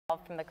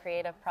from the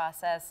creative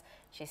process.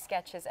 She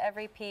sketches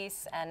every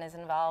piece and is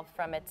involved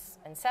from its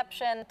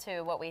inception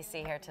to what we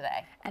see here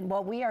today. And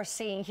what we are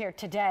seeing here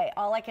today,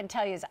 all I can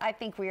tell you is I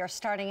think we are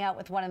starting out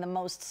with one of the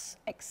most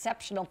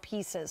exceptional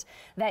pieces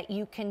that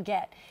you can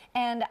get.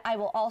 And I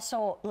will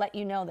also let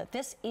you know that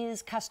this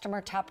is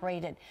customer top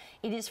rated.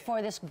 It is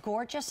for this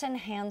gorgeous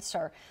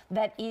enhancer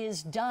that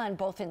is done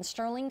both in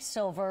sterling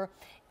silver,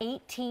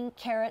 18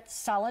 karat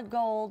solid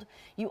gold.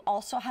 You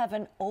also have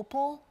an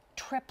opal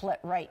triplet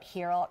right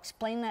here. I'll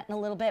explain that in a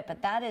little bit,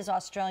 but that is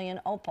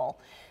Australian opal.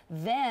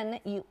 Then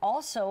you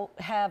also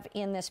have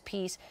in this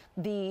piece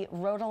the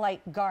rhodolite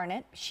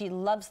garnet. She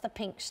loves the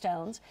pink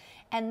stones.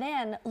 And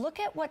then look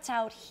at what's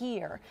out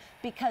here,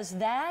 because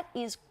that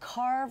is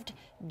carved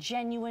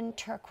genuine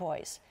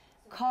turquoise.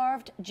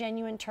 Carved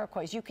genuine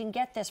turquoise. You can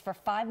get this for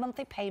 5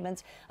 monthly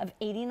payments of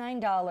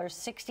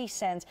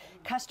 $89.60.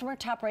 Customer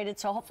top rated,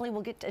 so hopefully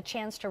we'll get a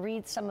chance to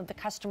read some of the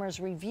customers'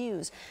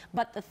 reviews.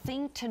 But the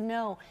thing to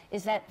know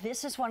is that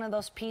this is one of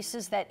those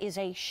pieces that is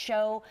a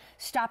show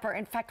stopper.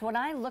 In fact, when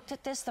I looked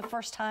at this the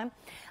first time,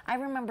 I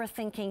remember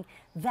thinking,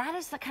 that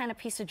is the kind of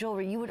piece of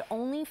jewelry you would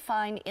only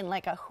find in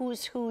like a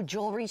who's who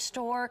jewelry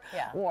store.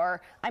 Yeah.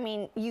 Or, I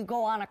mean, you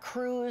go on a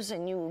cruise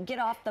and you get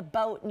off the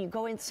boat and you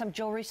go in some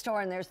jewelry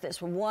store and there's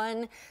this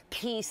one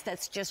piece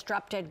that's just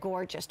drop dead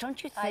gorgeous,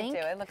 don't you think?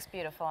 I do. It looks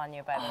beautiful on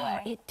you, by the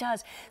way. It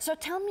does. So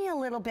tell me a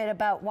little bit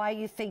about why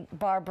you think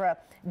Barbara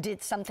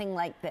did something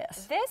like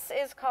this. This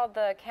is called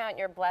the Count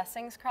Your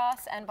Blessings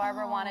cross, and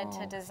Barbara wanted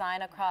to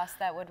design a cross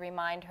that would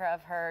remind her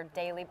of her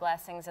daily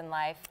blessings in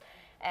life.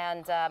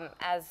 And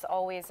as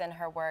always in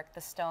her work,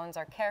 the stones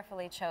are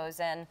carefully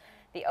chosen.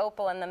 The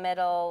opal in the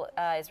middle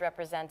is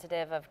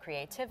representative of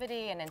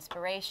creativity and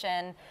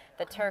inspiration,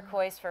 the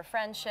turquoise for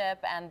friendship,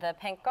 and the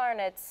pink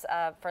garnets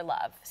for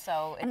love.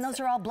 So and those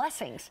are all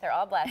blessings. They're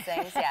all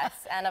blessings, yes.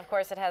 And of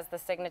course it has the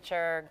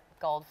signature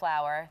gold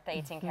flower, the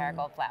 18 karat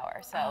gold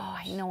flower. So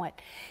I know it.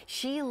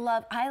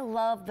 I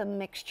love the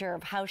mixture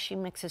of how she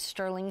mixes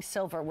sterling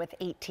silver with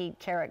 18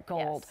 karat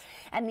gold. Yes.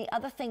 And the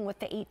other thing with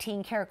the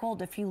 18 karat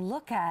gold, if you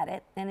look at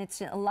it, and it's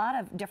in a lot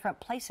of different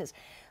places,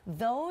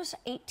 those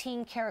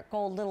 18 karat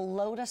gold little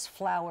lotus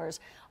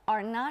flowers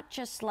are not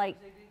just like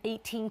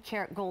 18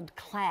 karat gold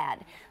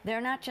clad.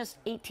 They're not just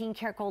 18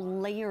 karat gold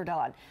layered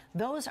on.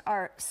 Those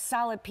are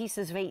solid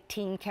pieces of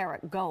 18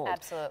 karat gold.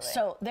 Absolutely.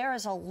 So there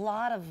is a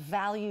lot of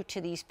value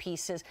to these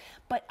pieces.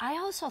 But I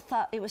also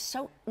thought it was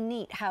so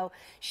neat how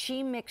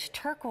she mixed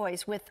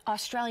turquoise with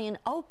Australian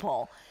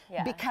opal.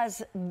 Yeah.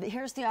 Because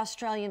here's the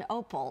Australian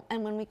opal.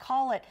 And when we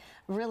call it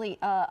really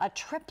a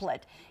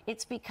triplet,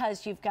 it's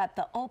because you've got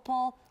the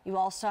opal, you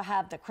also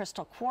have the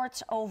crystal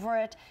quartz over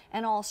it,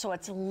 and also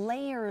it's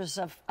layers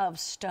of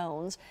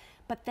stones.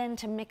 But then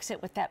to mix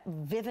it with that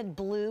vivid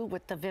blue,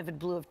 with the vivid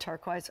blue of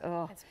turquoise,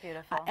 oh. It's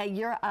beautiful.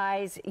 Your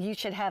eyes, you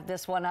should have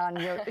this one on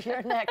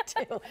your neck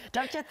too,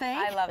 don't you think?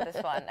 I love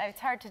this one.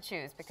 It's hard to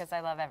choose because I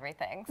love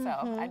everything, so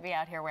I'd be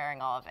out here wearing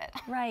all of it.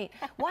 Right.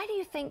 Why do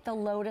you think the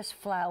lotus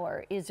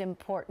flower is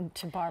important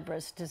to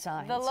Barbara's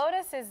designs? The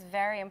lotus is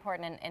very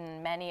important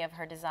in many of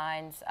her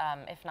designs,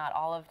 if not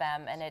all of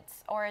them, and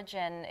its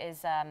origin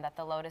is that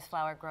the lotus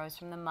flower grows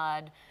from the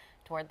mud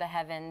toward the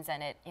heavens,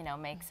 and it, you know,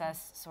 makes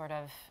us sort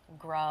of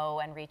grow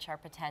and reach our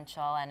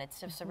potential, and it's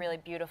just a really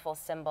beautiful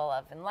symbol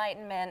of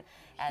enlightenment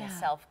and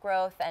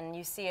self-growth, and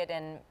you see it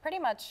in pretty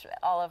much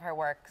all of her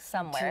work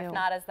somewhere, if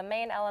not as the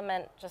main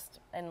element, just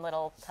in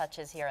little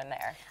touches here and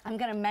there. I'm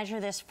going to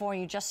measure this for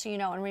you just so you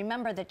know, and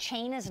remember the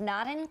chain is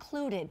not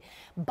included,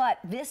 but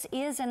this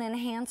is an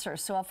enhancer,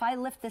 so if I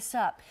lift this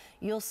up,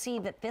 you'll see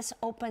that this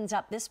opens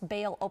up, this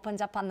bail opens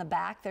up on the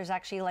back. There's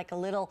actually like a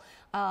little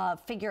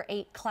figure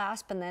 8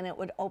 clasp, and then it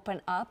would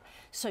open up,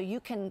 so you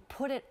can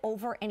put it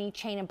over any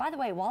chain. And by the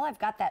way, while I've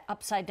got that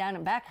upside down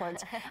and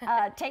backwards,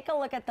 take a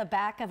look at the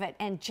back of it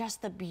and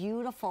just the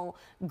beautiful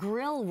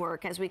grill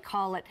work, as we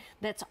call it,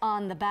 that's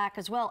on the back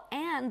as well,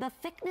 and the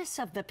thickness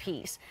of the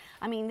piece.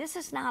 I mean, this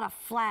is not a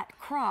flat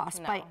cross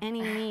by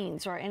any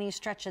means or any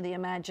stretch of the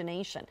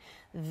imagination.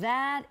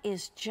 That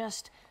is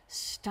just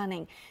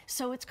stunning.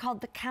 So it's called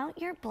the Count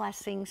Your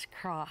Blessings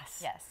cross.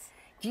 Yes.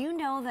 Do you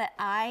know that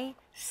I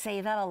say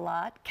that a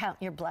lot, count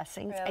your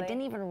blessings? Really? I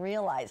didn't even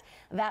realize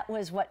that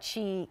was what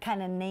she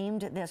kind of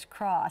named this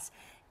cross.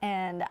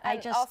 And I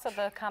just... also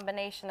the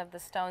combination of the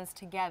stones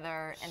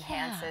together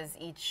enhances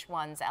each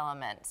one's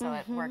element. So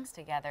it works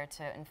together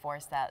to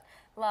enforce that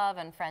love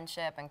and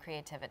friendship and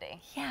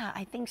creativity. Yeah,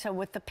 I think so.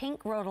 With the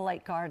pink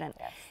rhodolite garden,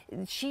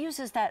 she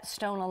uses that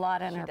stone a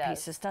lot in her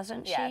pieces,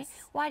 doesn't she? Yes.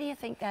 Why do you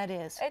think that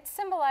is? It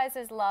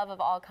symbolizes love of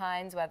all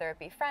kinds, whether it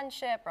be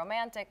friendship,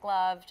 romantic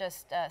love,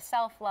 just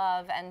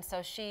self-love, and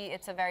so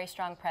it's a very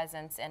strong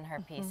presence in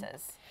her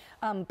pieces.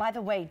 By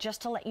the way,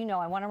 just to let you know,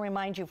 I want to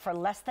remind you, for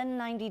less than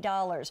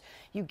 $90,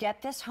 you You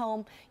get this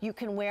home, you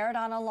can wear it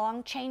on a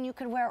long chain, you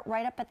could wear it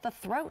right up at the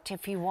throat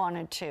if you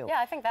wanted to. Yeah,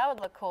 I think that would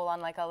look cool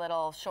on like a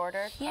little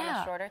shorter, on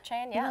a shorter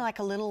chain. Yeah, even like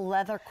a little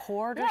leather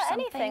cord or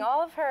something. Anything.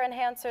 All of her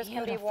enhancers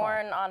can be Beautiful.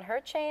 worn on her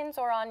chains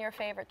or on your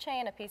favorite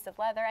chain, a piece of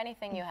leather,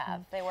 anything you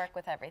have. They work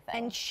with everything.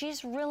 And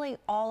she's really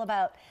all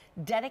about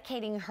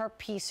dedicating her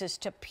pieces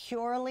to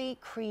purely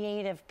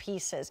creative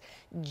pieces,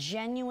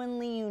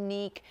 genuinely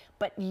unique,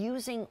 but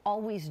using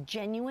always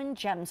genuine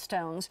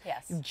gemstones,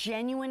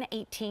 genuine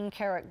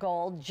 18-karat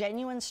gold,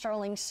 genuine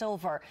sterling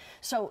silver.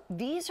 So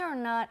these are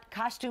not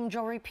costume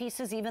jewelry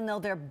pieces, even though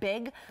they're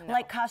big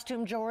like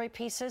costume jewelry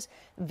pieces.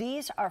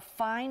 These are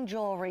fine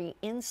jewelry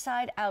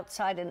inside,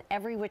 outside, and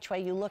every which way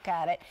you look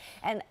at it.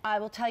 And I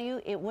will tell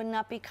you, it would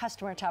not be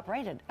customer top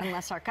rated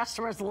unless our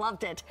customers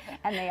loved it,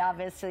 and they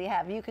obviously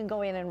have. You can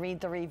go in and read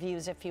the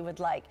reviews if you would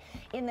like.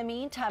 In the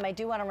meantime, I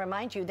do want to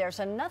remind you there's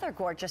another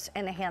gorgeous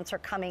enhancer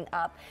coming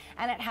up,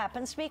 and it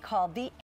happens to be called the